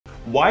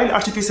While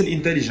artificial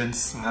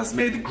intelligence has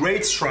made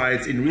great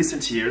strides in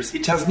recent years,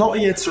 it has not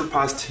yet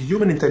surpassed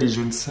human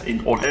intelligence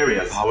in all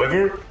areas.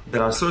 However,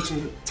 there are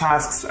certain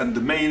tasks and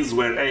domains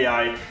where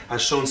AI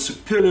has shown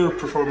superior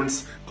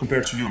performance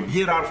compared to humans.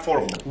 Here are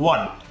 4 of them.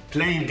 1.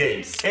 Playing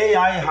games.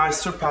 AI has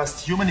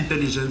surpassed human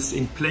intelligence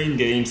in playing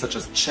games such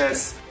as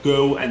chess,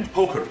 Go, and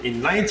poker.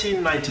 In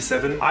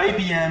 1997,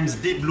 IBM's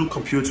Deep Blue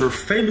computer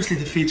famously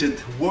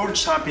defeated world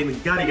champion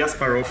Garry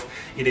Kasparov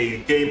in a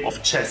game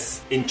of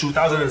chess. In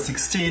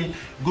 2016,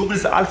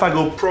 Google's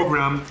AlphaGo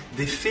program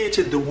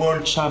defeated the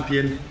world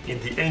champion in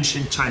the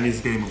ancient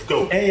Chinese game of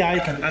Go. AI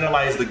can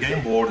analyze the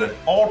game board and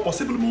all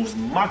possible moves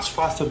much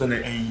faster than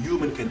a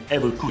human can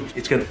ever could.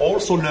 It can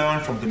also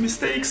learn from the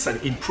mistakes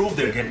and improve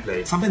their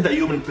gameplay, something that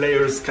human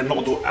players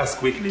cannot do as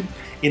quickly.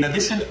 In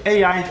addition,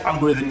 AI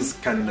algorithms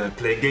can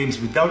play games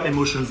without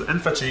emotions and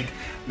fatigue,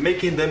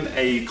 making them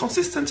a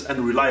consistent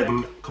and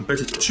reliable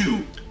competitor.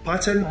 2.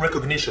 Pattern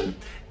recognition.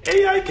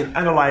 AI can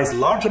analyze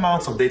large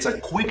amounts of data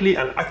quickly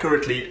and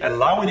accurately,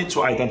 allowing it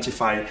to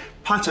identify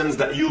patterns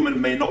that humans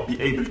may not be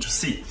able to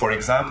see. For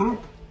example,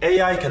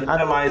 AI can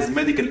analyze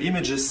medical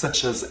images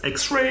such as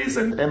X-rays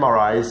and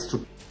MRIs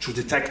to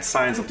detect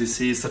signs of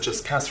disease such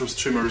as cancerous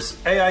tumors.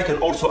 AI can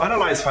also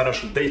analyze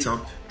financial data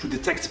to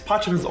detect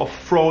patterns of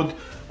fraud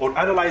or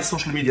analyze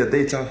social media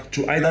data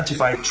to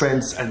identify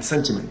trends and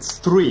sentiments.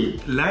 3.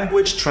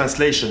 Language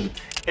translation.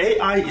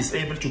 AI is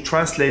able to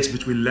translate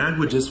between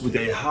languages with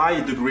a high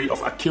degree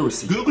of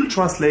accuracy. Google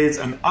Translate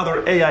and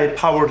other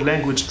AI-powered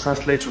language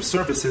translator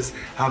services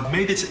have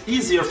made it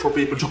easier for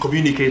people to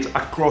communicate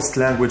across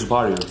language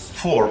barriers.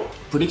 4.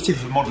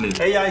 Predictive modeling.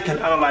 AI can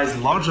analyze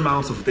large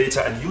amounts of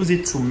data and use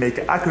it to make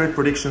accurate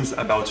predictions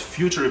about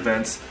future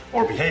events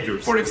or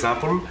behaviors. For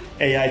example,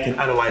 AI can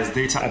analyze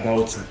data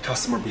about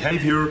customer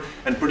behavior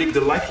and predict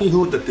the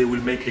likelihood that they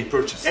will make a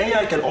purchase.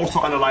 AI can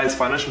also analyze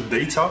financial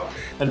data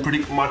and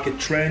predict market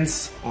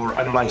trends or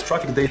analyze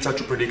traffic data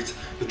to predict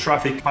the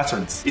traffic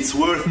patterns. It's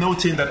worth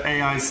noting that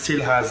AI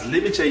still has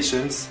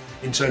limitations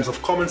in terms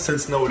of common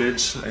sense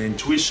knowledge,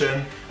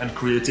 intuition, and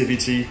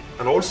creativity,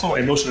 and also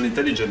emotional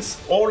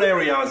intelligence, all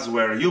areas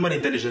where human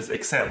intelligence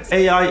excels.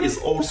 AI is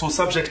also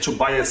subject to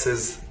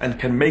biases and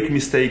can make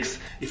mistakes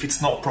if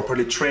it's not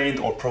properly trained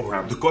or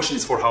programmed. The question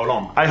is for how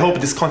long? I hope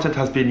this content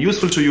has been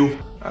useful to you,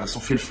 so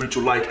feel free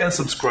to like and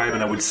subscribe,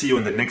 and I will see you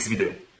in the next video.